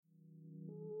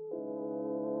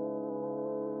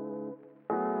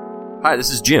Hi,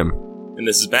 this is Jim. And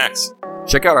this is Max.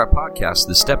 Check out our podcast,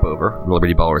 The Step Over, the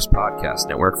Liberty Ballers Podcast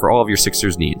Network, for all of your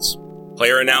Sixers needs.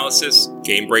 Player analysis,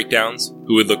 game breakdowns,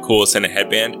 who would look coolest in a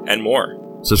headband, and more.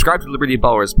 Subscribe to Liberty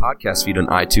Ballers podcast feed on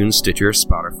iTunes, Stitcher,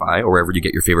 Spotify, or wherever you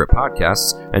get your favorite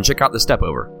podcasts, and check out The Step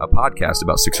Over, a podcast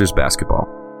about Sixers basketball.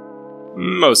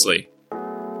 Mostly.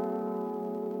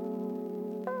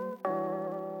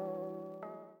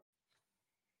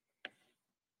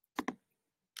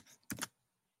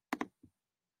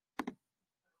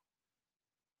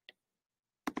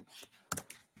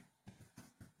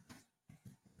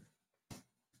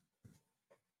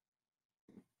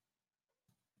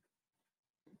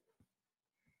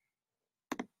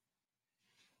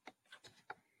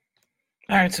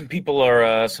 All right, some people are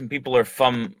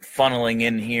funneling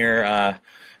in here.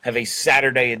 Have a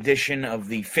Saturday edition of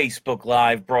the Facebook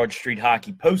Live Broad Street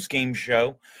Hockey postgame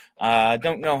show.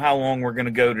 Don't know how long we're going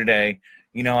to go today.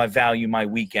 You know, I value my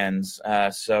weekends,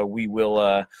 so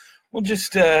we'll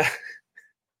just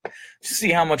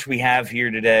see how much we have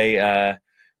here today.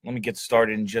 Let me get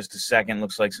started in just a second.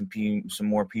 Looks like some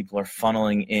more people are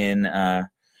funneling in.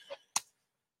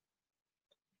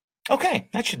 Okay,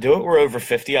 that should do it. We're over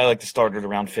 50. I like to start at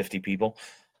around 50 people.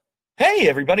 Hey,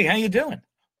 everybody, how you doing?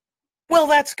 Well,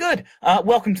 that's good.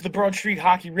 Welcome to the Broad Street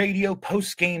Hockey Radio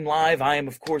post-game live. I am,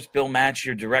 of course, Bill Match,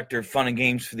 your director of fun and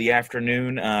games for the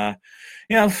afternoon.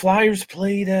 Flyers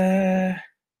played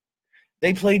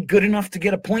they played good enough to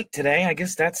get a point today. I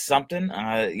guess that's something.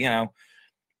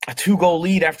 A 2-goal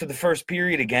lead after the first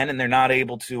period again, and they're not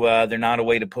able to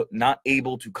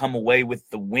come away with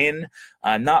the win.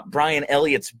 Not Brian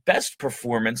Elliott's best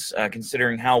performance,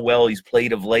 considering how well he's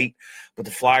played of late, but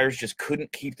the Flyers just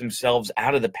couldn't keep themselves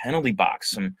out of the penalty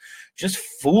box. Some just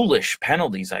foolish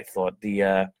penalties, I thought.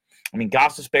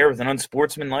 Gostisbehere with an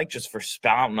unsportsmanlike just for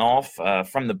spouting off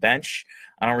from the bench.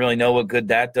 I don't really know what good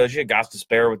that does you.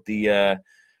 Gostisbehere with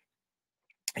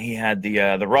he had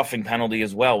the roughing penalty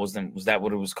as well. Was that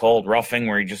what it was called? Roughing,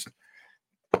 where he just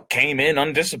came in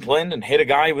undisciplined and hit a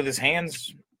guy with his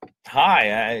hands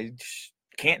high. I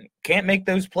can't make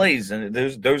those plays, and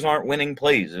those aren't winning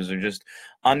plays. Those are just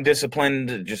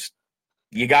undisciplined. Just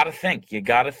you got to think. You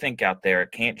got to think out there.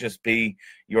 It can't just be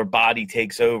your body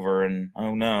takes over and,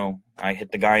 oh no, I hit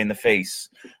the guy in the face.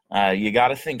 You got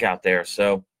to think out there.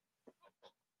 So.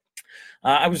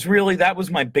 That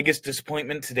was my biggest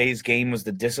disappointment. Today's game was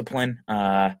the discipline.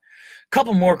 A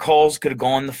couple more calls could have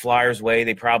gone the Flyers' way.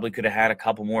 They probably could have had a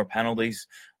couple more penalties.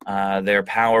 Their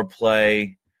power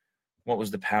play, what was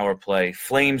the power play?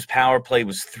 Flames' power play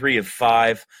was 3 of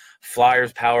 5.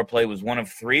 Flyers' power play was 1 of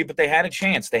 3, but they had a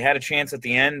chance. They had a chance at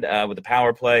the end with the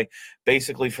power play.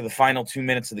 Basically, for the final 2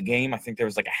 minutes of the game, I think there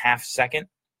was like a half second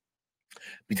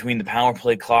between the power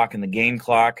play clock and the game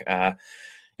clock.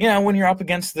 When you're up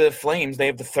against the Flames, they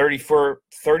have the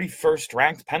 31st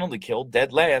ranked penalty kill,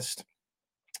 dead last.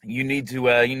 You need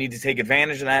to take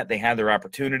advantage of that. They had their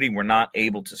opportunity. We're not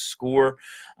able to score.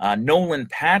 Nolan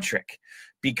Patrick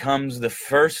becomes the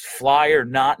first Flyer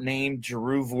not named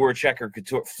Giroux, Voracek, or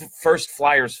Couture. First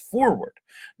Flyers forward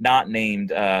not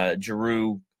named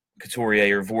Giroux,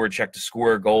 Couturier, or Voracek to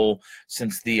score a goal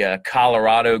since the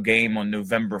Colorado game on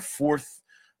November 4th.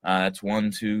 That's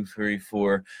 1, 2, 3,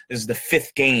 4. This is the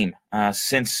 5th game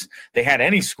since they had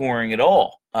any scoring at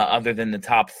all, other than the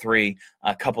top 3.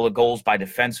 A couple of goals by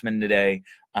defensemen today.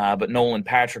 But Nolan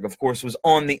Patrick, of course, was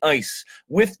on the ice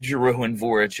with Giroux and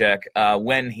Voracek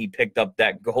when he picked up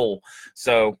that goal.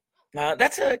 So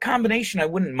that's a combination I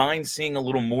wouldn't mind seeing a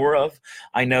little more of.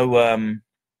 I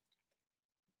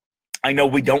know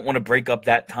we don't want to break up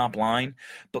that top line,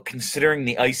 but considering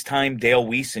the ice time Dale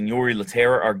Weiss and Jori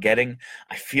Lehtera are getting,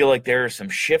 I feel like there are some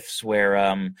shifts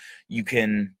where you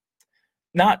can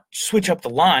not switch up the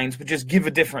lines, but just give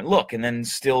a different look and then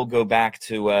still go back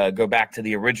to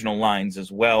the original lines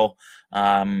as well.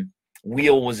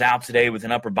 Wheel was out today with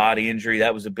an upper body injury.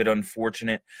 That was a bit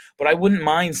unfortunate, but I wouldn't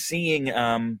mind seeing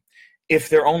if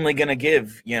they're only going to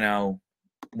give,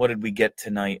 what did we get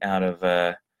tonight out of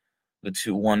the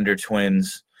two Wonder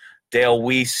Twins? Dale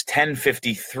Weiss,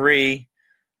 10:53,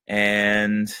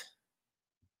 and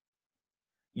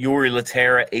Jori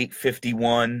Lehtera,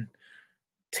 8:51.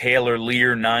 Taylor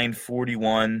Lear,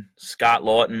 9:41. Scott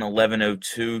Lawton,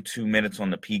 11:02, 2 minutes on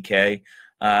the PK.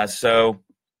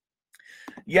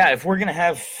 If we're going to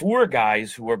have 4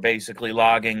 guys who are basically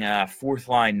logging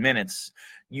fourth-line minutes,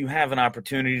 you have an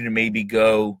opportunity to maybe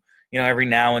go every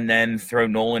now and then throw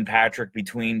Nolan Patrick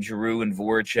between Giroux and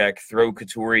Voracek, throw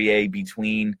Couturier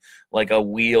between like a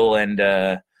Wheel and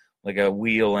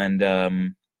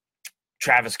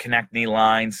Travis Konechny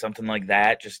line, something like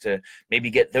that, just to maybe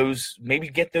get those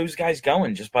guys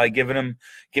going just by giving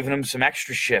them some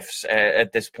extra shifts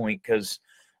at this point, because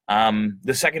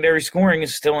the secondary scoring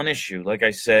is still an issue. Like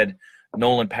I said,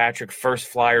 Nolan Patrick, first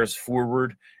Flyers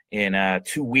forward in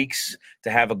 2 weeks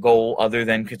to have a goal other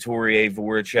than Couturier,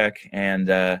 Voracek,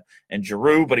 and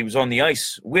Giroux, but he was on the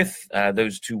ice with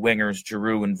those two wingers,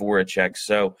 Giroux and Voracek.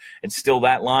 So it's still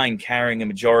that line carrying a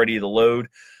majority of the load.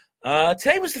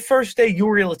 Today was the first day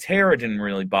Yuri Laterra didn't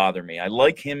really bother me. I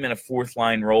like him in a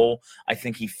fourth-line role. I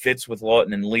think he fits with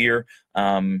Lawton and Lear.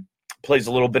 Plays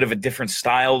a little bit of a different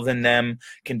style than them,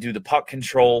 can do the puck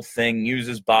control thing, use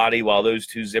his body while those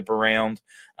two zip around.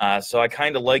 So I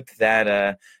kind of liked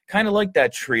that.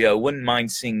 That trio. Wouldn't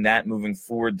mind seeing that moving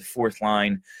forward. The fourth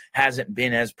line hasn't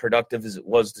been as productive as it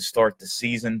was to start the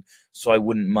season, so I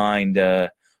wouldn't mind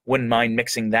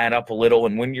mixing that up a little.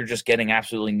 And when you're just getting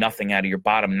absolutely nothing out of your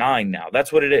bottom nine now,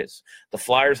 that's what it is. The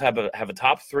Flyers have a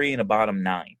top three and a bottom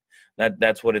nine.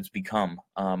 That's what it's become.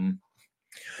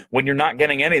 When you're not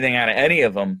getting anything out of any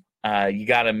of them, you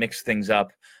got to mix things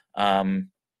up.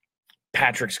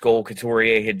 Patrick's goal,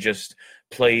 Couturier had just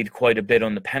played quite a bit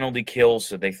on the penalty kill,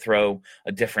 so they throw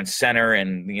a different center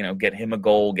and, get him a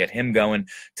goal, get him going.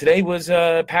 Today was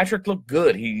Patrick looked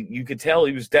good. You could tell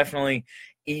he was definitely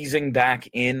easing back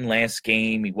in last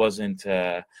game. He wasn't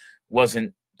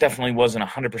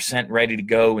 100% ready to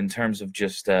go in terms of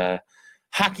just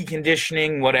hockey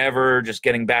conditioning, whatever, just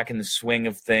getting back in the swing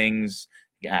of things,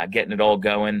 getting it all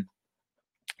going.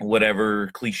 Whatever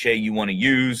cliche you want to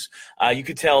use. You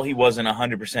could tell he wasn't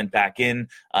 100% back in.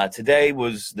 Today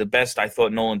was the best I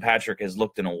thought Nolan Patrick has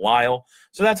looked in a while.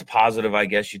 So that's a positive, I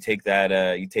guess. You take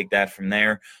that from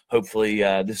there. Hopefully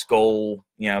this goal,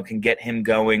 can get him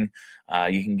going.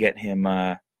 You can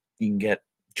get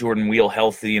Jordan Wheel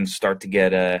healthy and start to get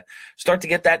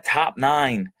that top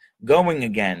nine going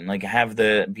again, like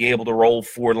be able to roll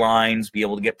four lines, be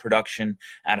able to get production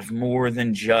out of more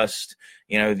than just,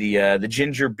 the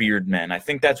ginger beard men. I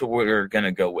think that's what we're going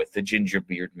to go with, the ginger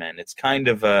beard men. It's kind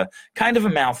of a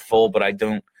mouthful, but I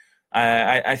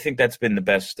think that's been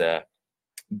the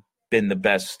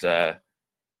best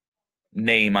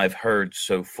name I've heard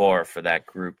so far for that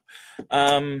group.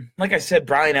 Like I said,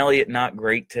 Brian Elliott, not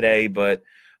great today, but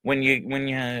when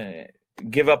you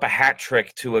give up a hat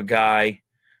trick to a guy,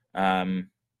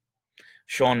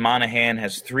 Sean Monahan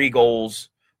has 3 goals.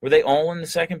 Were they all in the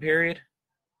second period?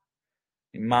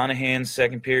 Monahan's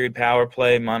second period power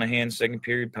play, Monahan's second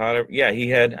period power. Yeah, he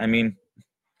had,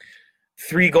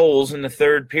 3 goals in the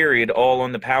third period, all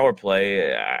on the power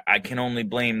play. I can only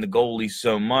blame the goalie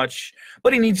so much,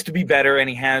 but he needs to be better, and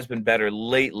he has been better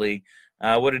lately.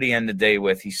 What did he end the day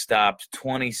with? He stopped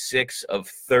 26 of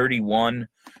 31,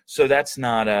 so that's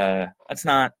not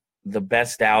the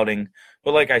best outing.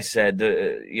 But like I said,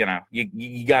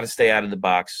 you got to stay out of the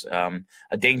box.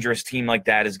 A dangerous team like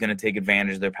that is going to take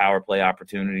advantage of their power play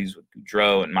opportunities with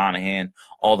Gaudreau and Monahan,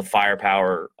 all the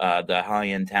firepower, the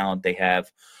high-end talent they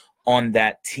have on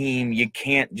that team. You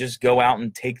can't just go out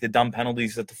and take the dumb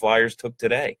penalties that the Flyers took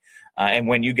today. And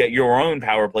when you get your own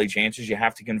power play chances, you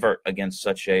have to convert against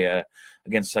such a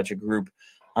group.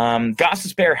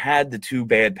 Gostisbehere had the 2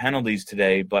 bad penalties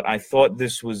today, but I thought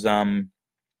this was the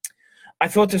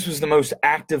most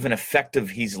active and effective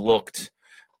he's looked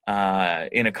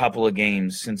in a couple of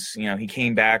games since, he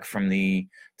came back from did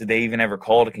they even ever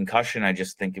call it a concussion? I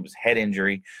just think it was head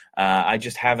injury. I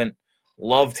just haven't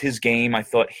loved his game. I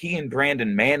thought he and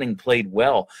Brandon Manning played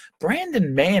well.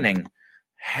 Brandon Manning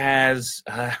has,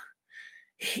 I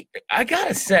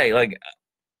gotta say,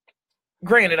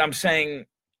 granted, I'm saying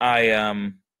I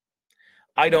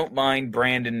don't mind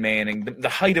Brandon Manning. The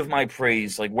height of my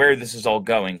praise, where this is all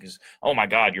going, because, oh my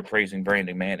God, you're praising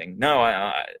Brandon Manning. No,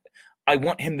 I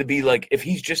want him to be if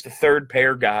he's just a third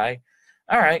pair guy,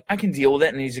 all right, I can deal with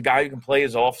it. And he's a guy who can play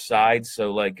his offside.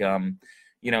 So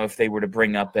if they were to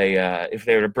bring up a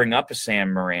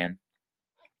Sam Moran,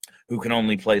 who can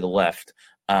only play the left,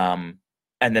 and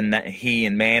then he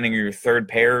and Manning are your third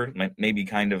pair, maybe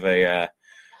kind of a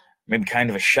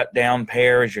shutdown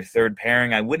pair as your third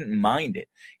pairing, I wouldn't mind it.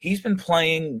 He's been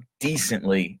playing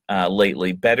decently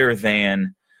lately, better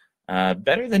than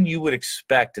you would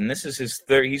expect. And this is his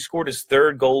third. He scored his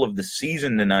 3rd goal of the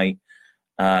season tonight.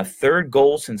 3rd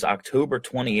goal since October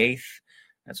 28th.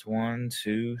 That's 1,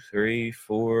 2, 3,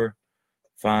 4,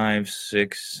 5,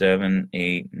 6, 7,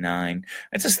 8, 9.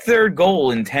 That's his 3rd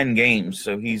goal in 10 games.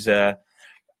 So he's been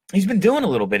doing a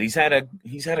little bit. He's had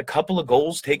a couple of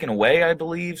goals taken away, I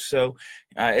believe. So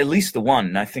at least the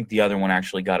one. I think the other one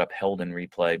actually got upheld in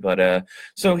replay. But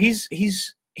so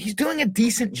he's he's doing a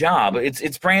decent job.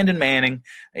 It's Brandon Manning.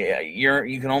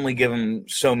 You can only give him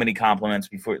so many compliments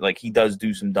before, like, he does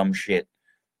do some dumb shit.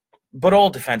 But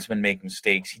all defensemen make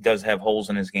mistakes. He does have holes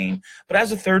in his game. But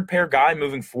as a third pair guy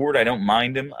moving forward, I don't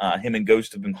mind him. Him and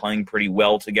Ghost have been playing pretty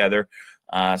well together.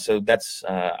 So that's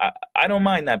I don't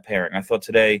mind that pairing. I thought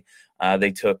today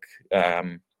they took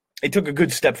a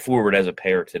good step forward as a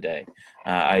pair today.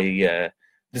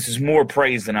 This is more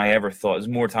praise than I ever thought. It's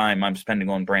more time I'm spending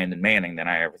on Brandon Manning than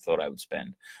I ever thought I would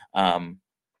spend. I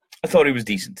thought he was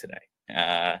decent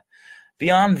today.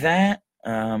 Beyond that,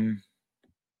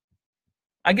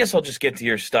 I guess I'll just get to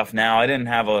your stuff now. I didn't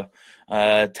have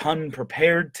a ton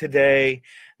prepared today.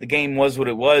 The game was what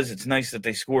it was. It's nice that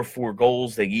they score 4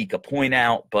 goals. They eke a point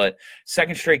out, but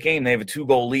second straight game, they have a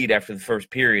 2-goal lead after the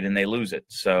first period, and they lose it.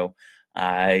 So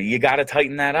you got to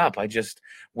tighten that up.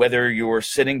 Whether you're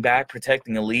sitting back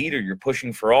protecting a lead or you're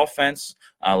pushing for offense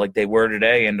like they were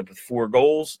today, end up with 4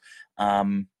 goals,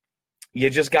 you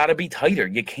just got to be tighter.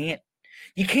 You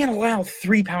can't allow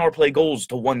 3 power play goals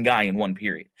to one guy in one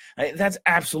period. That's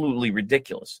absolutely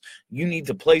ridiculous. You need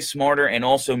to play smarter and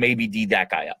also maybe D that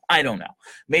guy up. I don't know.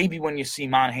 Maybe when you see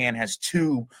Monahan has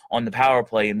 2 on the power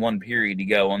play in one period, you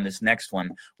go, on this next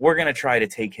one, we're going to try to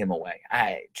take him away.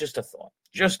 Just a thought.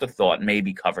 Just a thought.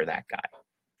 Maybe cover that guy.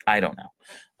 I don't know.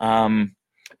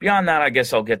 Beyond that, I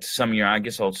guess I'll get to some of your – I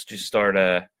guess I'll just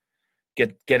start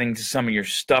getting to some of your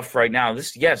stuff right now.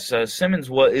 Simmons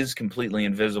is completely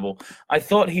invisible. I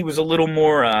thought he was a little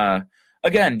more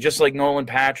again, just like Nolan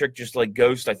Patrick, just like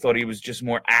Ghost. I thought he was just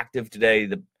more active today.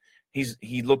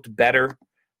 He looked better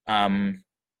than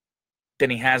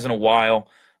he has in a while.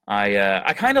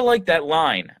 I kind of like that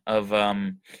line of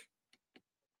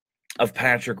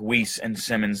Patrick, Weiss, and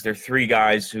Simmons. They're 3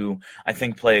 guys who I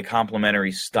think play a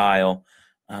complementary style.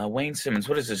 Wayne Simmons,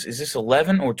 what is this? Is this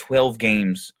 11 or 12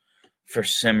 games for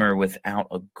Simmer without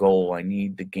a goal? I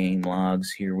need the game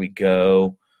logs. Here we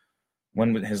go.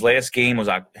 When his last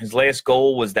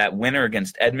goal was that winner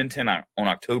against Edmonton on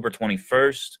October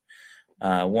 21st.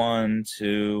 1,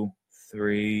 2,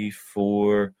 3,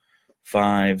 4,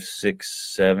 5,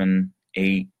 6, 7,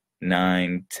 8,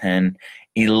 9, 10,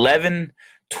 11,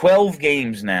 12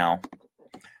 games now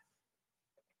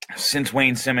since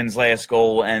Wayne Simmons' last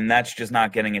goal, and that's just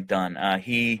not getting it done.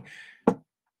 He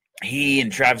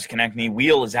and Travis Konechny,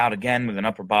 Wheel is out again with an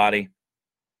upper body.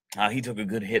 He took a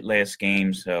good hit last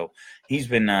game, so he's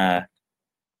been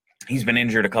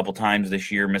injured a couple times this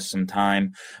year, missed some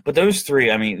time. But those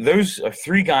 3, those are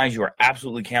 3 guys you are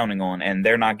absolutely counting on, and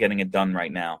they're not getting it done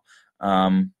right now.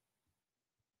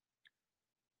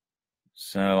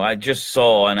 So I just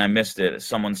saw, and I missed it,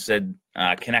 someone said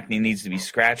Konechny needs to be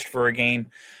scratched for a game.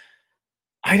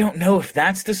 I don't know if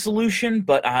that's the solution,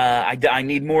 but I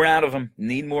need more out of him.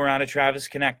 Need more out of Travis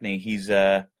Konechny. He's,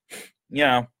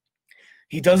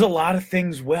 he does a lot of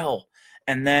things well,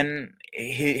 and then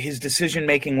his decision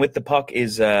making with the puck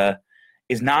is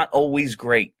not always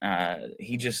great.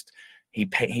 He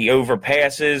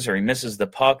overpasses, or he misses the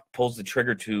puck, pulls the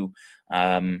trigger too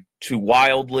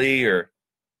wildly, or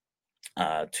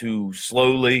too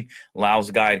slowly, allows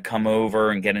the guy to come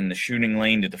over and get in the shooting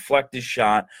lane to deflect his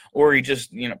shot, or he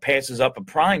just passes up a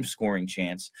prime scoring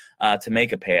chance to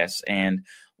make a pass. And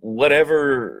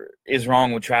whatever is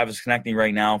wrong with Travis Konechny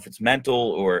right now, if it's mental,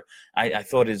 or I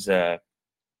thought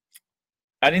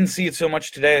I didn't see it so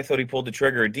much today. I thought he pulled the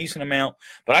trigger a decent amount,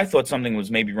 but I thought something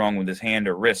was maybe wrong with his hand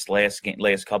or wrist last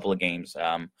couple of games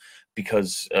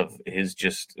because of his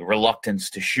just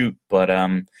reluctance to shoot. But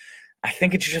I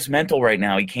think it's just mental right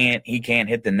now. He can't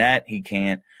hit the net. He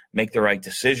can't make the right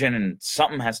decision, and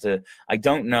something has to. I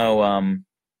don't know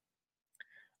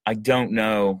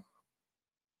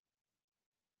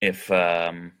if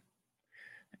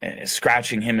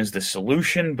scratching him is the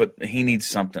solution, but he needs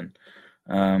something.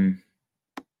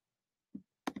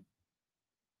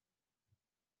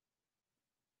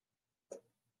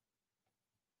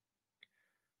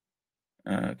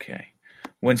 Okay.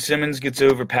 When Simmons gets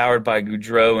overpowered by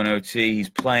Goudreau and OT, he's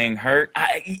playing hurt.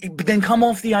 But then come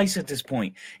off the ice at this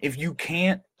point. If you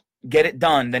can't get it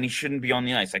done, then he shouldn't be on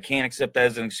the ice. I can't accept that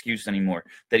as an excuse anymore,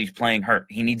 that he's playing hurt.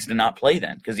 He needs to not play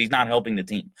then, because he's not helping the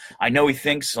team. I know he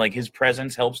thinks like his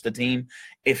presence helps the team.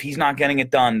 If he's not getting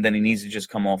it done, then he needs to just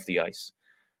come off the ice.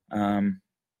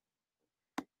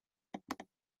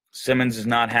 Simmons is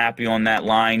not happy on that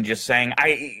line, just saying,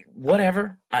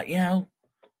 whatever.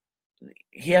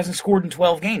 He hasn't scored in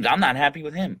 12 games. I'm not happy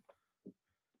with him.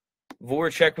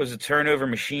 Voracek was a turnover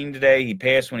machine today. He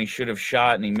passed when he should have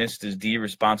shot, and he missed his D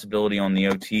responsibility on the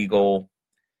OT goal.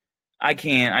 I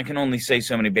can only say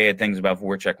so many bad things about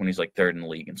Voracek when he's like 3rd in the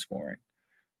league in scoring.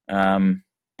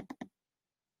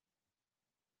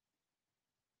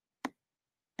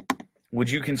 Would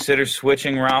you consider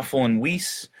switching Raffle and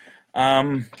Weiss?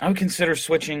 I would consider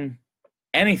switching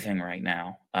anything right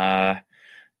now.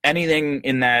 Anything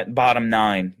in that bottom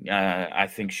 9, I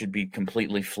think should be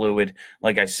completely fluid.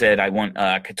 Like I said, I want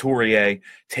Couturier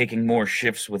taking more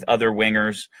shifts with other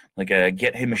wingers, like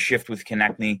get him a shift with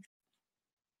Konechny.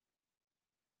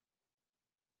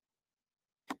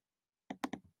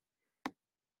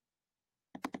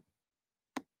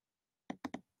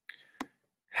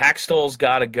 Hackstall's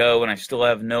got to go, and I still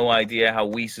have no idea how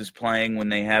Weiss is playing when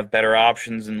they have better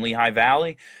options in Lehigh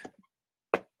Valley.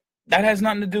 That has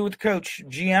nothing to do with the coach.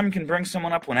 GM can bring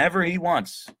someone up whenever he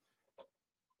wants.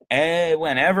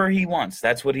 Whenever he wants.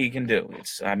 That's what he can do.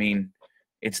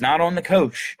 It's not on the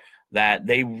coach that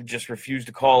they just refuse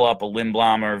to call up a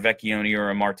Lindblom or a Vecchione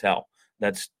or a Martel.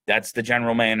 That's the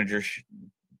general manager's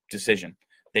decision.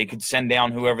 They could send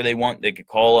down whoever they want. They could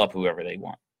call up whoever they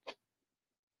want.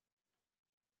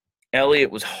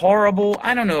 Elliott was horrible.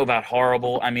 I don't know about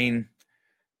horrible. I mean,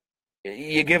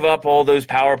 you give up all those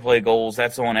power play goals,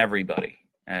 that's on everybody.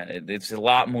 It's a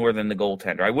lot more than the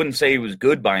goaltender. I wouldn't say he was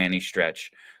good by any stretch,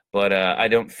 but I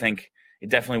don't think it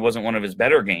definitely wasn't one of his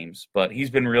better games. But he's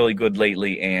been really good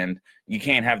lately, and you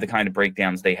can't have the kind of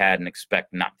breakdowns they had and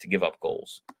expect not to give up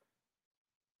goals.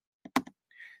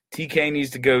 TK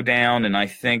needs to go down, and I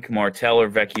think Martel or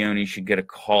Vecchione should get a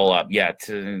call up. Yeah,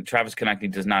 Travis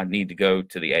Konechny does not need to go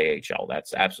to the AHL.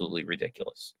 That's absolutely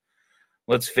ridiculous.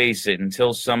 Let's face it,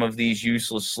 until some of these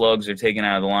useless slugs are taken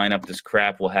out of the lineup, this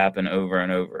crap will happen over and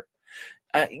over.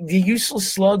 The useless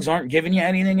slugs aren't giving you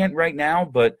anything right now,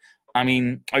 but, I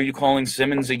mean, are you calling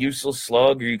Simmons a useless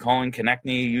slug? Are you calling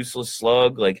Konechny a useless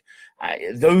slug?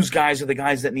 Those guys are the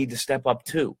guys that need to step up,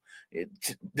 too.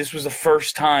 This was the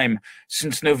first time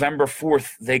since November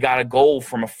 4th they got a goal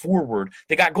from a forward.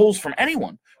 They got goals from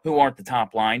anyone who aren't the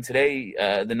top line. Today,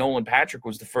 the Nolan Patrick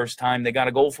was the first time they got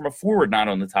a goal from a forward not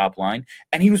on the top line,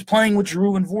 and he was playing with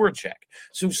Giroux and Voracek.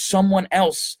 So someone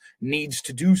else needs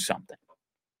to do something.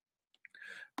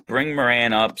 Bring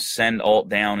Moran up, send Alt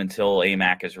down until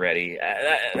AMAC is ready.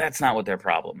 That's not what their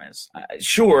problem is.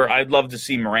 Sure, I'd love to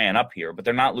see Moran up here, but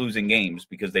they're not losing games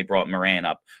because they brought Moran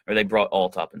up, or they brought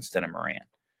Alt up instead of Moran.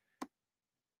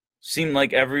 Seemed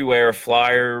like everywhere a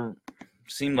Flyer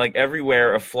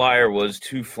was,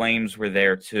 2 Flames were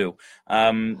there too.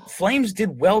 Flames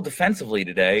did well defensively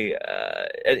today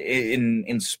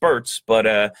in spurts,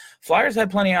 but Flyers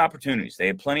had plenty of opportunities. They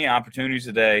had plenty of opportunities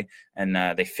today, and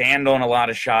they fanned on a lot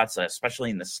of shots,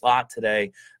 especially in the slot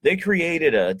today. They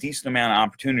created a decent amount of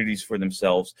opportunities for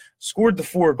themselves, scored the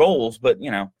 4 goals, but,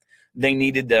 they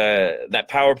needed that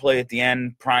power play at the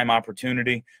end, prime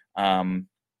opportunity.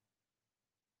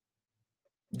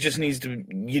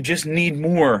 You just need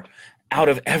more out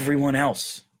of everyone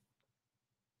else.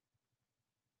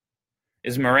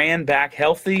 Is Moran back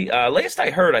healthy? Last I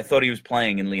heard, I thought he was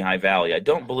playing in Lehigh Valley. I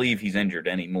don't believe he's injured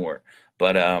anymore.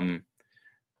 But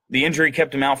the injury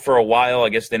kept him out for a while. I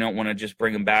guess they don't want to just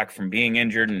bring him back from being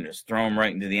injured and just throw him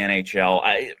right into the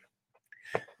NHL.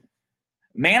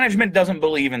 Management doesn't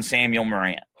believe in Samuel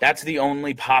Moran. That's the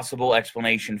only possible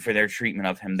explanation for their treatment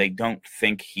of him. They don't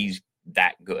think he's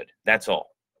that good. That's all.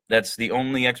 That's the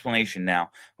only explanation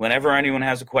now. Whenever anyone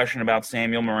has a question about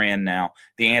Samuel Moran now,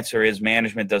 the answer is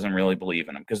management doesn't really believe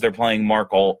in him because they're playing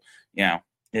Mark Alt.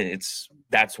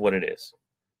 That's what it is.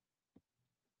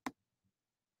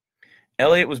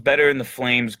 Elliott was better in the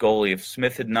Flames goalie. If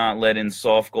Smith had not let in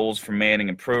soft goals from Manning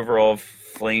and Provorov,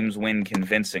 Flames win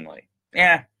convincingly.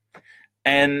 Yeah.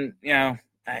 And,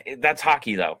 that's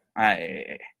hockey, though.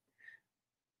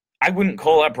 I wouldn't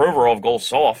call that Provorov goal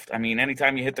soft. I mean,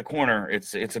 anytime you hit the corner,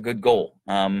 it's a good goal.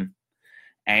 And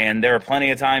there are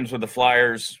plenty of times where the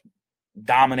Flyers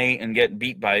dominate and get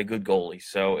beat by a good goalie.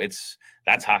 So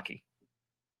that's hockey.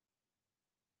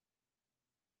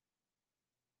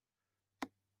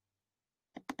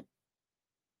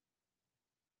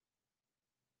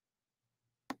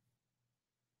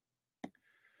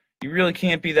 You really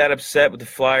can't be that upset with the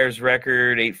Flyers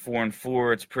record,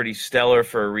 8-4-4. It's pretty stellar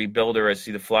for a rebuilder. I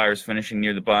see the Flyers finishing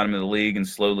near the bottom of the league and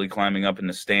slowly climbing up in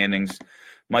the standings.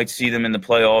 Might see them in the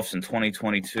playoffs in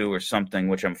 2022 or something,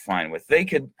 which I'm fine with. They're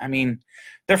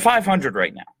 500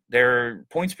 right now. Their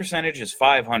points percentage is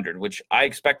 500, which I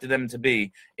expected them to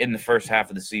be in the first half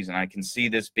of the season. I can see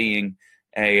this being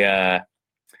a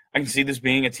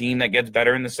team that gets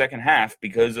better in the second half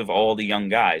because of all the young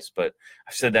guys. But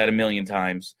I've said that a million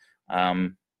times.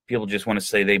 People just want to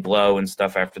say they blow and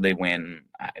stuff after they win.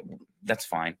 That's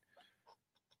fine.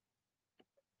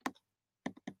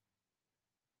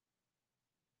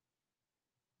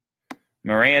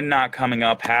 Moran not coming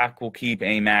up. Hack will keep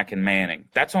Amack and Manning.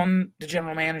 That's on the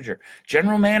general manager.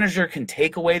 General manager can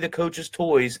take away the coach's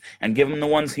toys and give him the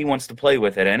ones he wants to play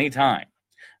with at any time.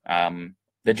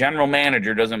 The general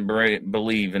manager doesn't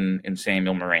believe in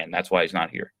Samuel Moran. That's why he's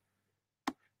not here.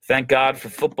 Thank God for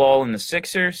football and the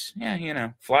Sixers.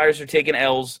 Yeah, Flyers are taking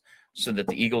L's so that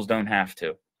the Eagles don't have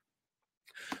to.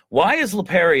 Why is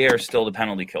LePerriere still the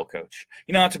penalty kill coach?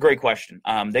 That's a great question.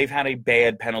 They've had a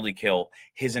bad penalty kill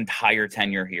his entire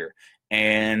tenure here.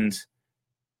 And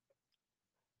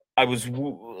I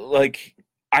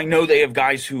know they have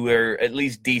guys who are at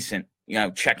least decent,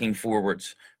 checking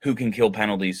forwards who can kill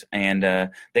penalties. And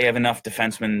they have enough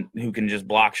defensemen who can just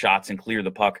block shots and clear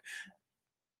the puck.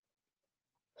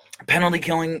 Penalty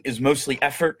killing is mostly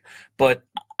effort, but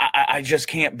I just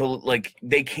can't believe,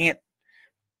 they can't.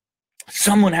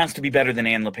 Someone has to be better than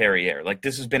Anne LePerriere.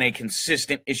 This has been a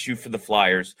consistent issue for the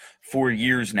Flyers for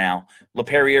years now.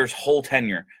 LePerriere's whole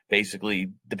tenure,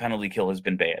 basically, the penalty kill has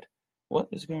been bad. What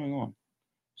is going on?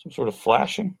 Some sort of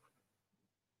flashing?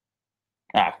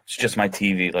 It's just my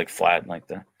TV, flat like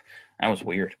that. That was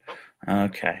weird.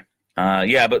 Okay. No,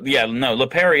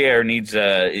 LePerriere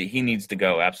needs to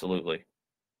go, absolutely.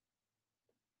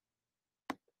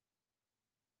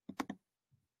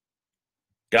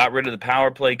 Got rid of the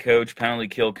power play coach. Penalty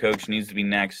kill coach needs to be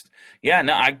next. Yeah,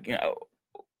 no,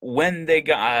 when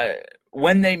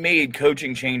they made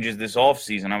coaching changes this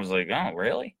offseason, I was like, oh,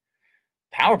 really?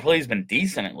 Power play's been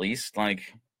decent at least.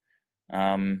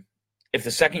 If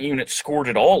the second unit scored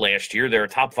at all last year, they're a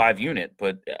top 5 unit,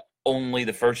 but only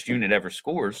the first unit ever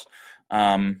scores.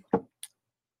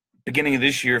 Beginning of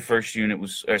this year,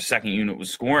 second unit was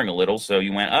scoring a little, so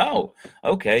you went, oh,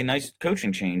 okay, nice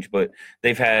coaching change. But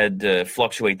they've had to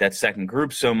fluctuate that second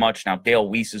group so much. Now Dale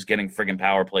Weiss is getting friggin'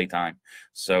 power play time,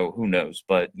 so who knows?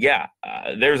 But yeah,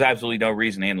 there's absolutely no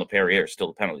reason Anne LePerriere is still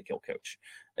the penalty kill coach.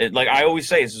 Like I always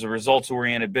say, this is a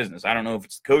results-oriented business. I don't know if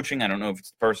it's the coaching. I don't know if it's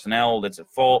the personnel that's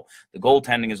at fault. The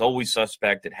goaltending is always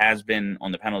suspect. It has been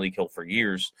on the penalty kill for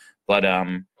years. But,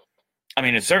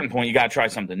 at a certain point, you got to try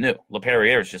something new.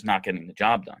 LePerriere is just not getting the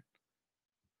job done.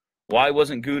 Why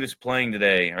wasn't Gudas playing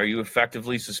today? Are you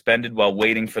effectively suspended while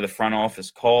waiting for the front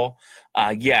office call?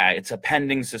 Yeah, it's a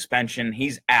pending suspension.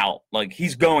 He's out.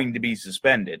 He's going to be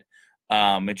suspended.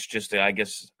 It's just, I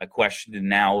guess, a question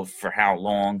now for how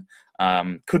long.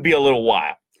 Could be a little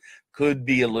while.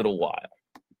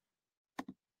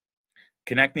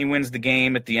 Konechny wins the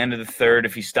game at the end of the third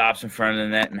if he stops in front of the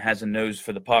net and has a nose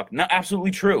for the puck. No,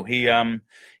 absolutely true. He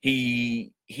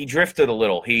drifted a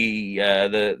little.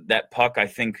 That puck, I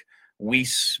think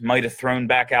Weiss might have thrown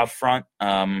back out front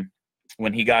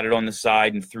when he got it on the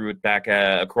side and threw it back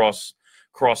across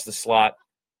the slot,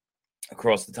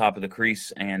 across the top of the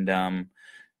crease. And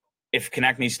if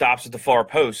Konechny stops at the far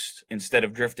post instead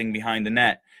of drifting behind the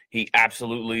net, he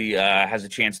absolutely has a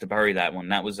chance to bury that one.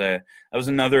 That was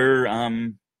another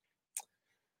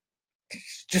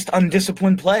just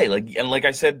undisciplined play. Like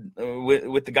I said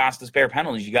with the Gostisbehere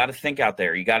penalties, you got to think out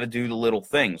there. You got to do the little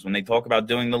things. When they talk about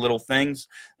doing the little things,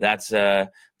 that's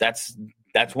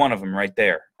one of them right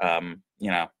there.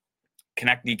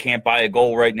 Konechny can't buy a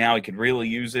goal right now. He could really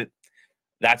use it.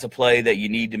 That's a play that you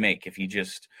need to make. If you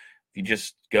just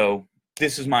go,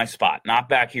 this is my spot, not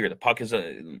back here. The puck is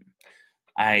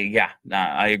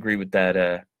I agree with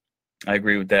that. I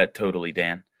agree with that totally,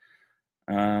 Dan.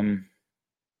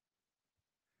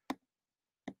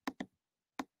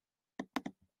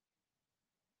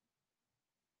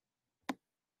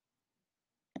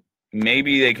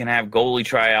 Maybe they can have goalie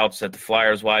tryouts at the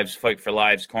Flyers Wives Fight for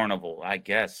Lives Carnival, I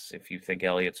guess, if you think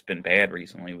Elliott's been bad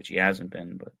recently, which he hasn't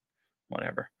been, but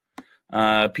whatever.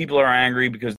 People are angry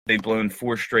because they've blown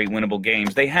 4 straight winnable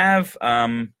games. They have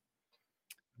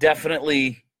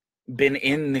definitely been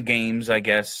in the games, I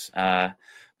guess.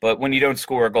 But when you don't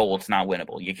score a goal, it's not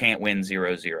winnable. You can't win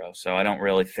 0-0. So I don't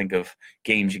really think of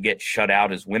games you get shut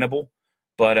out as winnable.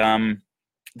 But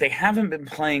they haven't been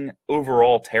playing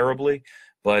overall terribly,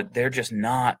 but they're just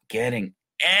not getting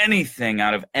anything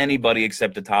out of anybody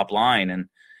except the top line. And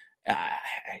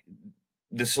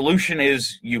the solution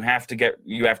is you have to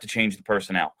change the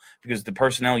personnel, because the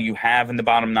personnel you have in the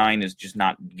bottom 9 is just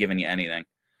not giving you anything.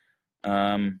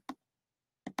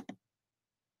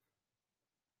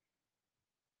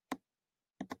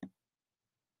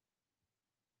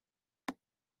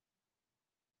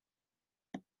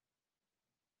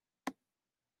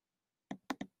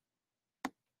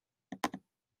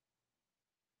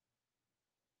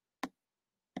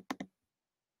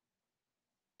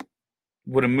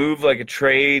 Would a move like a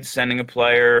trade, sending a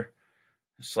player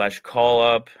 / call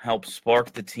up, help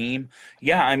spark the team.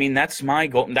 Yeah, I mean, that's my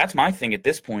goal. That's my thing at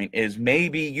this point is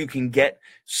maybe you can get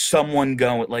someone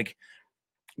going, like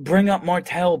bring up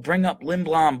Martell, bring up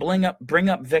Lindblom, bring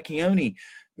up Vecchione.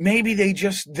 Maybe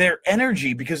their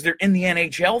energy, because they're in the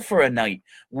NHL for a night,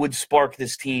 would spark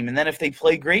this team. And then if they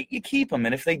play great, you keep them.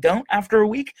 And if they don't, after a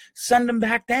week, send them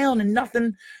back down and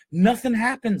nothing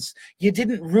happens. You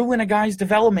didn't ruin a guy's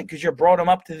development because you brought him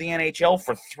up to the NHL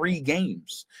for 3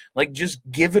 games. Like, just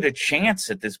give it a chance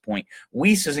at this point.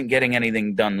 Weiss isn't getting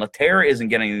anything done. Lehtera isn't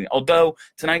getting anything. Although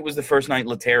tonight was the first night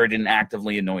Lehtera didn't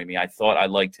actively annoy me. I thought I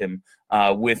liked him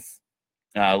with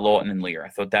Lawton and Lear. I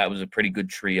thought that was a pretty good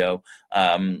trio.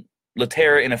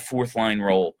 Lehtera in a 4th-line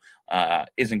role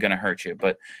isn't going to hurt you.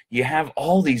 But you have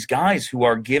all these guys who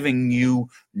are giving you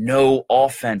no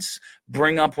offense.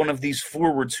 Bring up one of these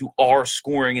forwards who are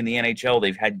scoring in the NHL.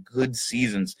 They've had good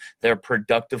seasons. They're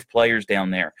productive players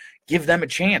down there. Give them a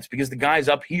chance, because the guys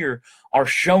up here are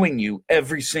showing you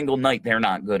every single night they're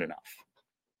not good enough.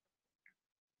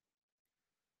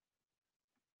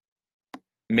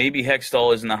 Maybe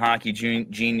Hextall isn't the hockey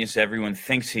genius everyone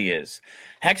thinks he is.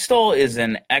 Hextall is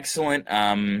an excellent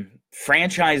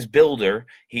franchise builder.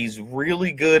 He's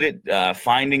really good at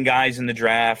finding guys in the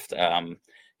draft,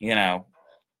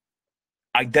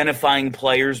 identifying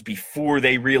players before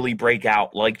they really break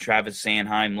out, like Travis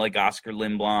Sanheim, like Oscar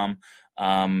Lindblom,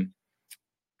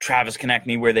 Travis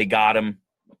Konechny, where they got him.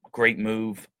 Great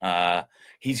move.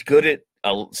 He's good at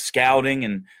scouting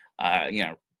and,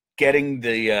 getting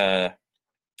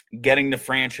the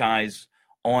franchise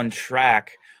on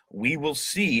track. We will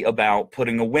see about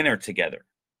putting a winner together.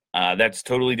 That's a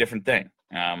totally different thing.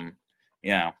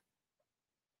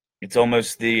 It's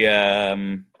almost the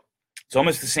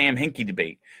Sam Hinkie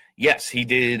debate. Yes, he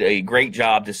did a great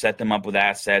job to set them up with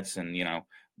assets and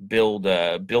build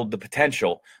the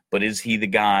potential. But is he the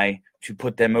guy to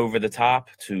put them over the top,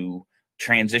 to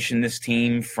transition this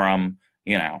team from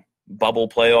bubble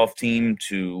playoff team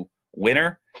to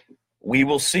winner? We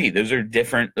will see. Those are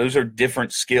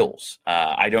different skills.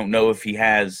 I don't know if he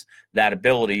has that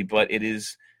ability, but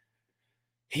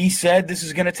he said this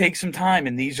is going to take some time,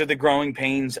 and these are the growing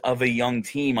pains of a young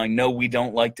team. I know we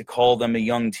don't like to call them a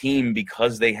young team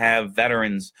because they have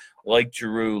veterans like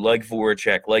Giroux, like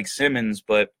Voracek, like Simmons,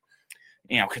 but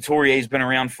Couturier's been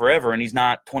around forever, and he's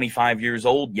not 25 years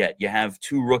old yet. You have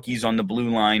 2 rookies on the blue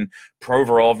line.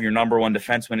 Provorov, your number 1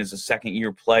 defenseman, is a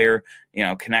second-year player.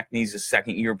 Konechny's a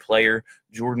second-year player.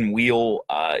 Jordan Wheel,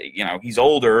 he's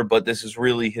older, but this is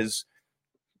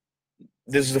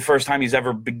the first time he's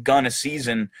ever begun a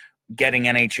season getting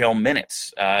NHL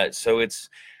minutes. So it's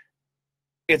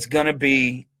going to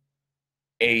be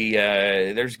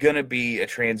there's going to be a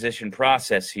transition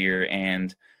process here,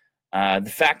 and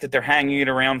the fact that they're hanging it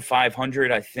around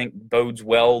 500, I think, bodes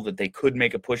well that they could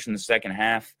make a push in the second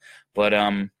half. But,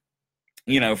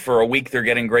 for a week they're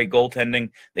getting great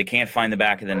goaltending. They can't find the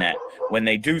back of the net. When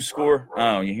they do score,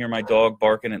 you hear my dog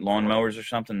barking at lawnmowers or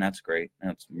something? That's great.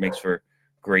 That makes for a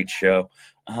great show.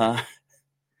 Where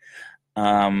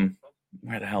the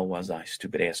hell was I?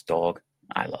 Stupid-ass dog.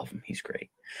 I love him. He's great.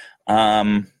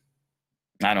 I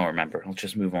don't remember. I'll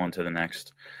just move on to the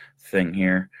next thing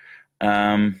here.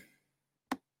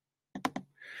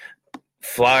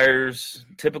 Flyers,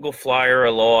 typical Flyer,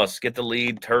 a loss, get the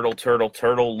lead, turtle,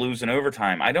 lose in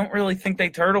overtime. I don't really think they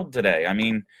turtled today. I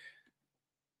mean,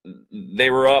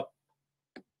 they were up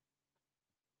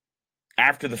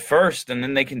after the first, and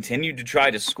then they continued to try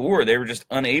to score. They were just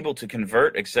unable to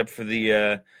convert except for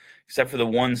the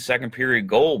 1 second period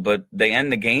goal, but they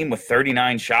end the game with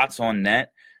 39 shots on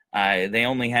net. They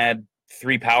only had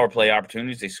 3 power play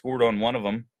opportunities. They scored on 1 of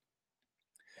them.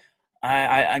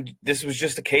 This was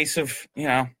just a case of,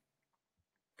 you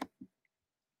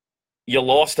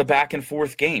lost a back and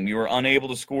forth game. You were unable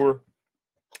to score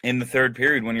in the third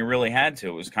period when you really had to.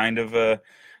 It was kind of a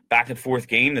back and forth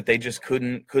game that they just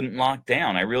couldn't lock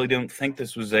down. I really don't think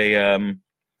this was one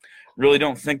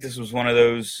of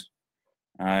those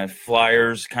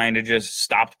Flyers kind of just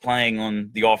stopped playing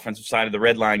on the offensive side of the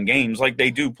red line games like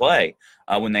they do play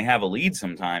when they have a lead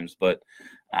sometimes, but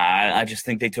I just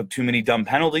think they took too many dumb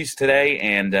penalties today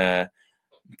and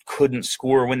couldn't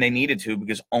score when they needed to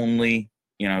because only,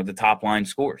 the top line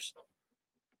scores.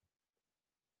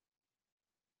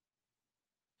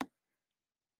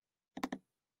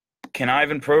 Can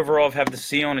Ivan Provorov have the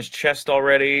C on his chest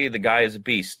already? The guy is a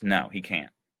beast. No, he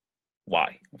can't.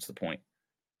 Why? What's the point?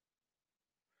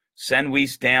 Send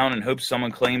Weiss down and hope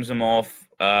someone claims him off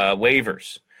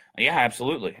waivers. Yeah,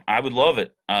 absolutely. I would love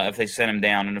it if they sent him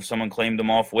down, and if someone claimed him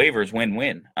off waivers,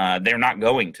 win-win. They're not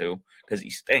going to because he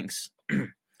stinks.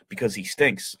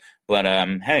 But,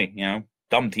 hey,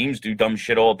 dumb teams do dumb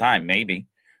shit all the time. Maybe.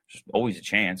 There's always a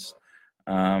chance.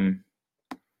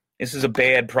 This is a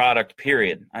bad product,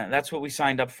 period. That's what we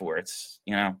signed up for. It's,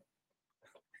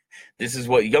 this is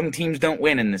what young teams don't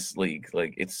win in this league.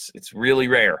 Like, it's really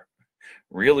rare.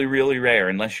 Really, really rare,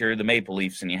 unless you're the Maple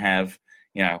Leafs and you have,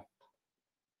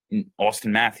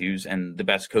 Austin Matthews and the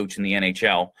best coach in the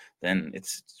NHL, then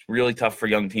it's really tough for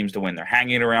young teams to win. They're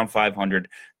hanging around 500.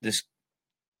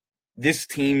 This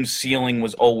team's ceiling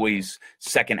was always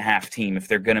second half team. If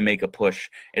they're going to make a push,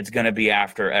 it's going to be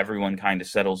after everyone kind of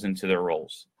settles into their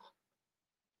roles.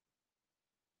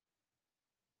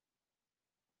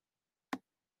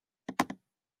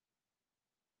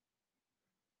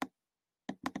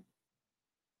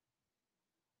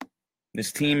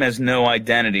 This team has no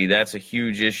identity. That's a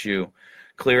huge issue.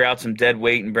 Clear out some dead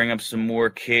weight and bring up some more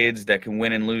kids that can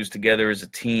win and lose together as a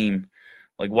team.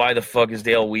 Like, why the fuck is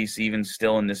Dale Weiss even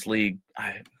still in this league?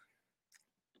 I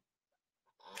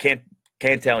can't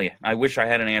tell you. I wish I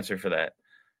had an answer for that.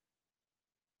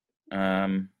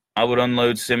 I would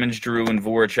unload Simmons, Drew, and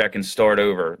Voracek and start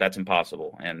over. That's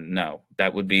impossible. And no,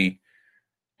 that would be.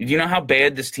 Do you know how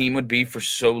bad this team would be for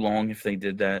so long if they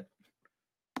did that?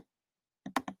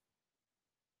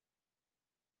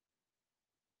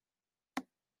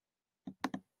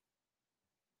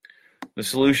 The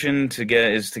solution to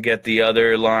get the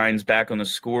other lines back on the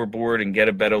scoreboard and get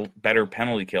a better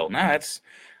penalty kill.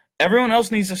 Everyone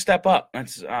else needs to step up. I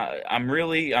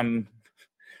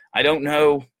don't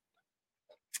know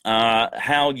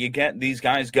how you get these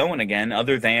guys going again,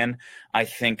 other than I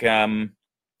think I'm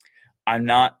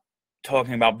not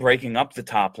talking about breaking up the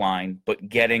top line, but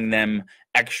getting them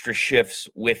extra shifts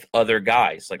with other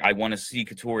guys. Like, I want to see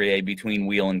Couturier between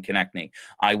Wheel and Konechny.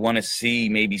 I want to see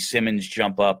maybe Simmons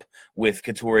jump up with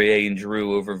Couturier and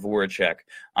Giroux over Voracek.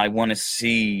 I want to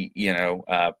see,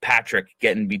 Patrick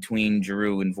getting between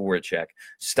Giroux and Voracek.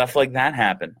 Stuff like that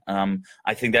happen.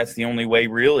 I think that's the only way,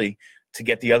 really, to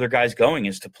get the other guys going,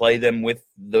 is to play them with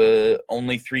the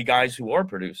only three guys who are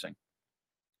producing.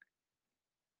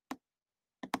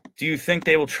 Do you think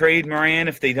they will trade Moran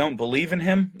if they don't believe in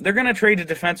him? They're going to trade a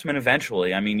defenseman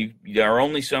eventually. I mean, there are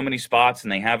only so many spots,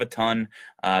 and they have a ton.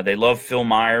 They love Phil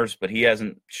Myers, but he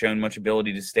hasn't shown much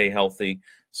ability to stay healthy.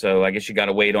 So I guess you got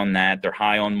to wait on that. They're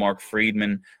high on Mark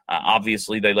Friedman.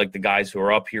 Obviously, they like the guys who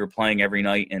are up here playing every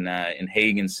night in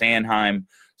Hague and Sanheim.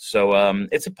 So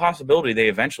it's a possibility they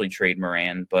eventually trade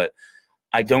Moran, but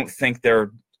I don't think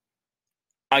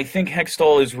I think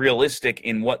Hextall is realistic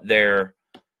in what their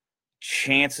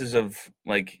chances of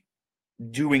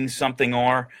doing something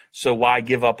are. So why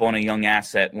give up on a young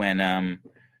asset when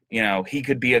he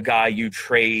could be a guy you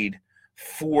trade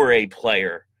for a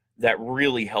player that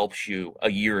really helps you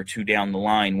a year or two down the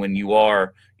line when you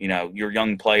are, your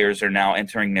young players are now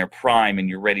entering their prime and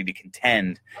you're ready to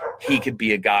contend. He could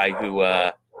be a guy who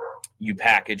you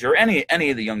package, or any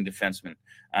of the young defensemen.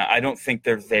 I don't think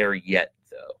they're there yet,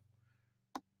 though.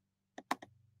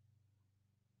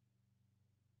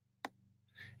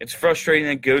 It's frustrating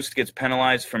that Ghost gets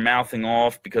penalized for mouthing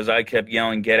off because I kept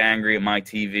yelling, "Get angry" at my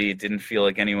TV. It didn't feel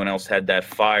like anyone else had that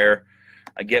fire.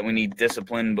 I get we need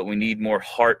discipline, but we need more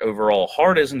heart overall.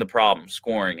 Heart isn't the problem.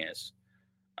 Scoring is.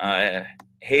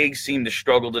 Hague seemed to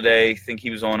struggle today. I think he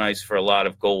was on ice for a lot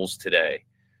of goals today.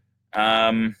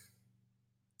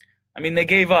 They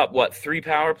gave up, 3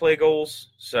 power play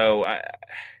goals? So,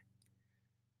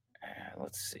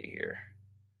 let's see here.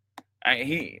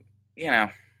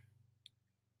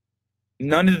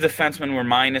 None of the defensemen were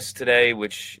minus today,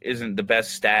 which isn't the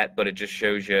best stat, but it just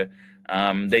shows you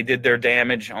they did their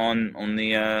damage on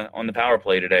the power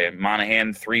play today.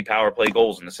 Monahan, 3 power play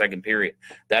goals in the second period.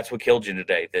 That's what killed you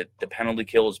today. The penalty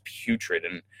kill is putrid,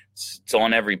 and it's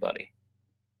on everybody.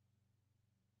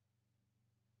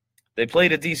 They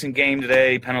played a decent game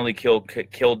today. Penalty kill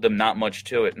killed them. Not much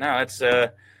to it. No, that's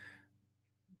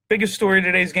biggest story of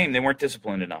today's game. They weren't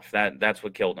disciplined enough. That's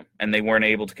what killed them, and they weren't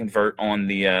able to convert on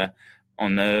the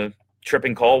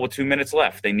tripping call with 2 minutes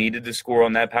left. They needed to score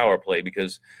on that power play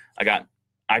because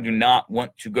I do not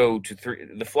want to go to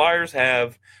 3. The Flyers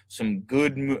have some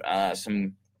good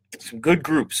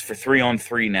groups for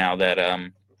 3-on-3 now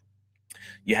that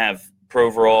you have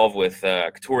Provorov with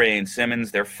Couturier and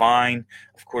Simmons. They're fine.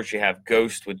 Of course, you have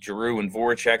Ghost with Giroux and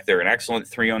Voracek. They're an excellent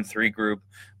 3-on-3 group,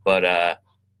 but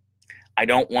I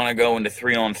don't want to go into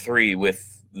 3-on-3 with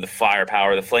the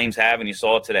firepower the Flames have, and you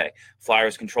saw it today.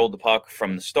 Flyers controlled the puck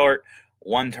from the start.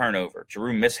 1 turnover.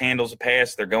 Giroux mishandles a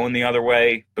pass. They're going the other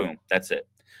way. Boom. That's it.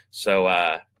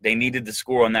 So they needed to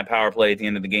score on that power play at the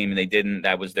end of the game, and they didn't.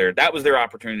 That was their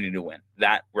opportunity to win.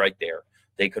 That right there.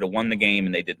 They could have won the game,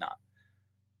 and they did not.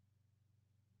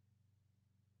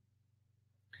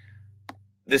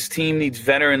 This team needs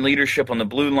veteran leadership on the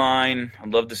blue line.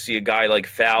 I'd love to see a guy like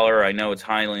Fowler. I know it's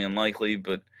highly unlikely,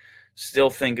 but still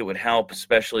think it would help,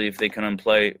 especially if they can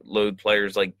unload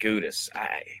players like Gudis.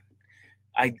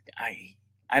 I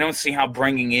don't see how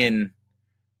bringing in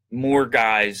more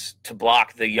guys to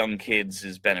block the young kids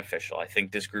is beneficial. I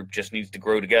think this group just needs to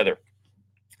grow together.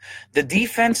 The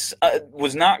defense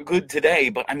was not good today,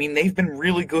 but, I mean, they've been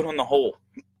really good on the whole.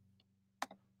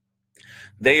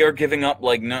 They are giving up,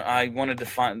 I wanted to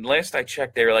find – last I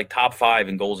checked, they were, top 5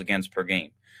 in goals against per game.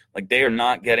 They are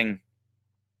not getting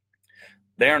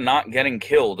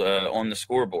killed on the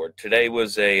scoreboard. Today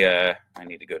was I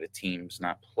need to go to teams,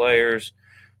 not players.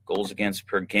 Goals against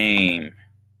per game.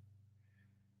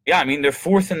 Yeah, I mean, they're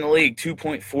 4th in the league,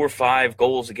 2.45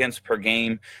 goals against per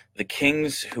game. The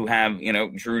Kings, who have,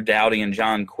 Drew Doughty and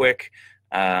John Quick,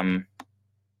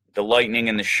 the Lightning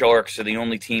and the Sharks are the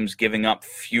only teams giving up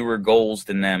fewer goals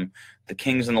than them. The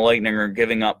Kings and the Lightning are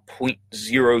giving up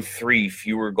 .03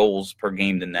 fewer goals per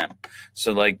game than them.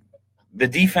 So, the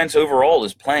defense overall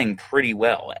is playing pretty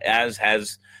well, as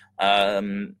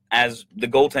the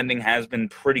goaltending has been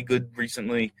pretty good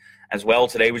recently as well.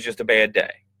 Today was just a bad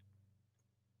day.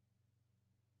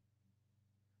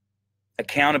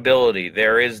 Accountability,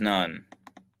 there is none.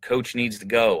 Coach needs to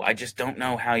go. I just don't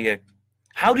know how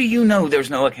do you know there's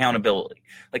no accountability?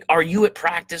 Are you at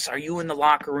practice? Are you in the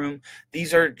locker room?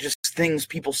 These are just things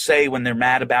people say when they're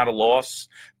mad about a loss.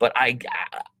 But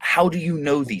how do you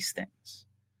know these things?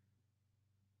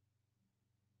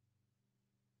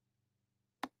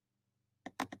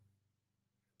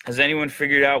 Has anyone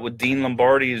figured out what Dean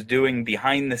Lombardi is doing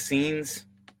behind the scenes?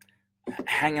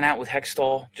 Hanging out with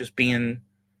Hextall, just being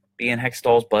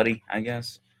Hextall's buddy, I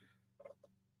guess.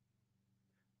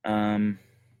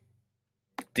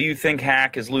 Do you think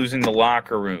Hack is losing the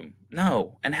locker room?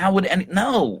 No. And how would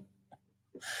no.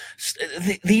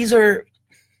 These are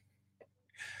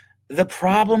the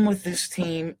problem with this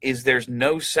team is there's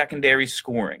no secondary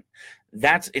scoring.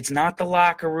 It's not the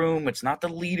locker room, it's not the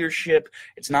leadership,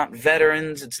 it's not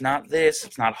veterans, it's not this,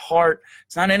 it's not Hart,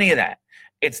 it's not any of that.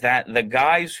 It's that the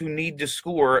guys who need to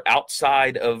score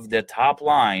outside of the top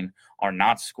line are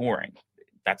not scoring.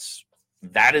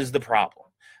 That is the problem.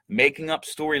 Making up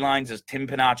storylines is Tim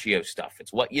Panaccio stuff.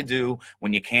 It's what you do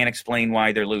when you can't explain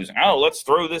why they're losing. Oh, let's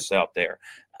throw this out there.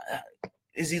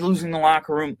 Is he losing the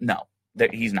locker room? No,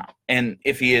 he's not. And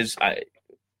if he is,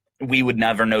 we would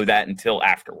never know that until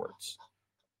afterwards.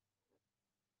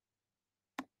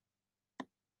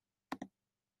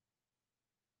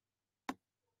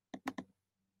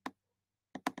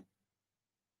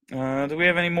 Do we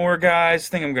have any more, guys? I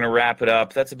think I'm going to wrap it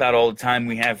up. That's about all the time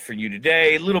we have for you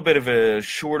today. A little bit of a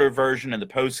shorter version of the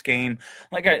post game,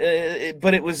 but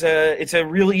it's a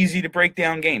real easy to break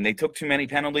down game. They took too many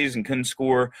penalties and couldn't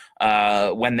score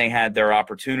when they had their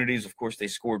opportunities. Of course, they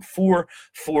scored 4.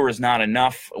 4 is not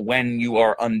enough when you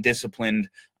are undisciplined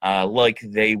like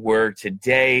they were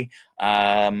today.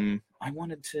 I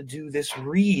wanted to do this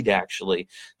read, actually.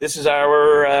 This is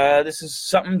this is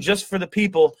something just for the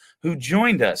people who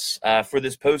joined us for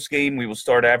this post game. We will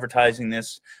start advertising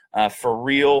this for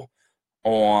real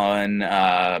on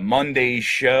Monday's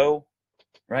show,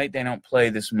 right? They don't play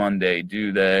this Monday,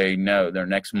 do they? No, their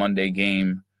next Monday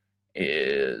game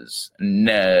is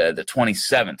the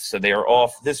 27th. So they are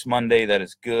off this Monday. That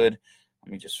is good.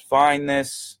 Let me just find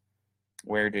this.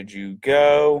 Where did you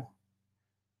go?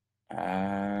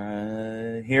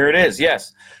 Here it is.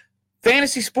 Yes.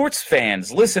 Fantasy sports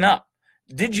fans, listen up.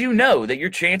 Did you know that your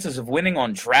chances of winning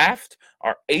on draft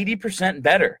are 80%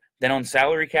 better than on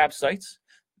salary cap sites?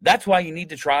 That's why you need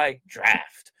to try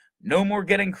Draft. No more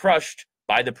getting crushed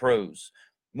by the pros.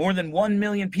 More than 1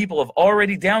 million people have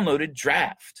already downloaded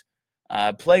Draft.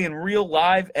 Play in real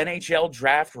live NHL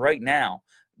Draft right now.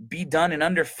 Be done in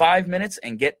under 5 minutes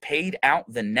and get paid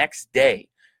out the next day.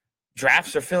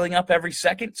 Drafts are filling up every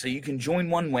second, so you can join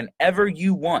one whenever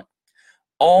you want.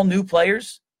 All new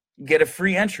players get a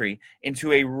free entry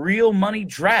into a real money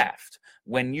draft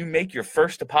when you make your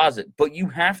first deposit, but you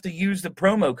have to use the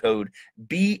promo code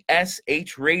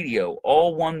BSH Radio.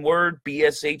 All one word,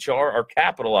 BSHR are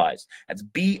capitalized. That's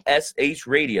BSH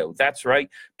Radio. That's right.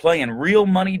 Playing real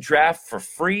money draft for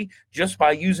free just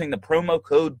by using the promo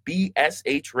code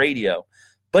BSH Radio.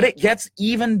 But it gets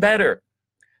even better.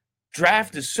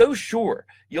 Draft is so sure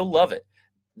you'll love it.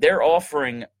 They're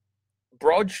offering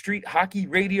Broad Street Hockey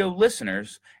Radio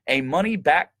listeners a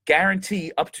money-back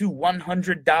guarantee up to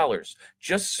 $100.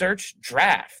 Just search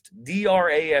Draft,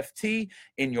 D-R-A-F-T,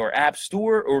 in your app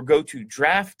store or go to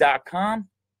draft.com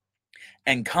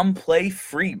and come play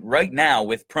free right now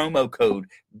with promo code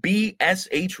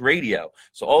BSH Radio.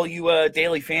 So all you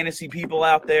daily fantasy people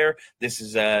out there, this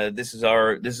is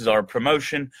our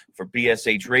promotion for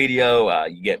BSH Radio.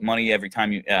 You get money every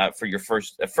time you for your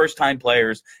first time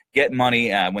players get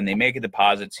money when they make a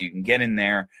deposit, so you can get in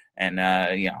there and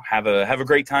have a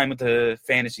great time with the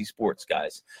fantasy sports,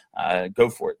 guys. Go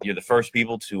for it. You're the first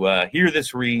people to hear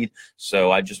this read,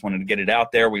 so I just wanted to get it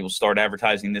out there. We will start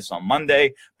advertising this on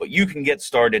Monday, but you can get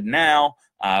started now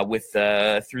with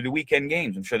through the weekend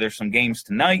games. I'm sure there's some games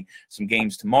tonight, some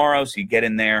games tomorrow, so you get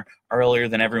in there earlier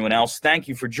than everyone else. Thank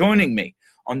you for joining me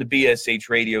on the BSH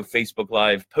Radio Facebook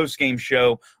Live post-game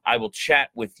show. I will chat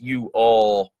with you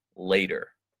all later.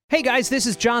 Hey guys, this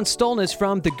is John Stolnis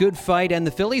from The Good Fight and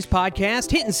the Phillies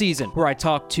podcast, Hittin' Season, where I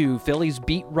talk to Phillies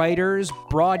beat writers,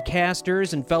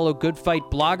 broadcasters, and fellow Good Fight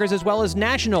bloggers, as well as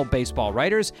national baseball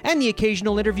writers, and the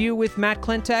occasional interview with Matt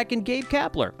Klentak and Gabe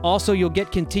Kapler. Also, you'll get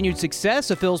Continued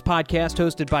Success, a Phils podcast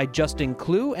hosted by Justin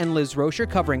Klugh and Liz Rocher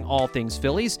covering all things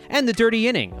Phillies, and The Dirty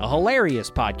Inning, a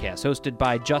hilarious podcast hosted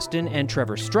by Justin and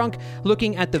Trevor Strunk,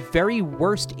 looking at the very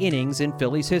worst innings in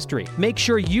Phillies history. Make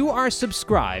sure you are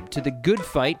subscribed to The Good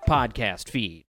Fight podcast feed.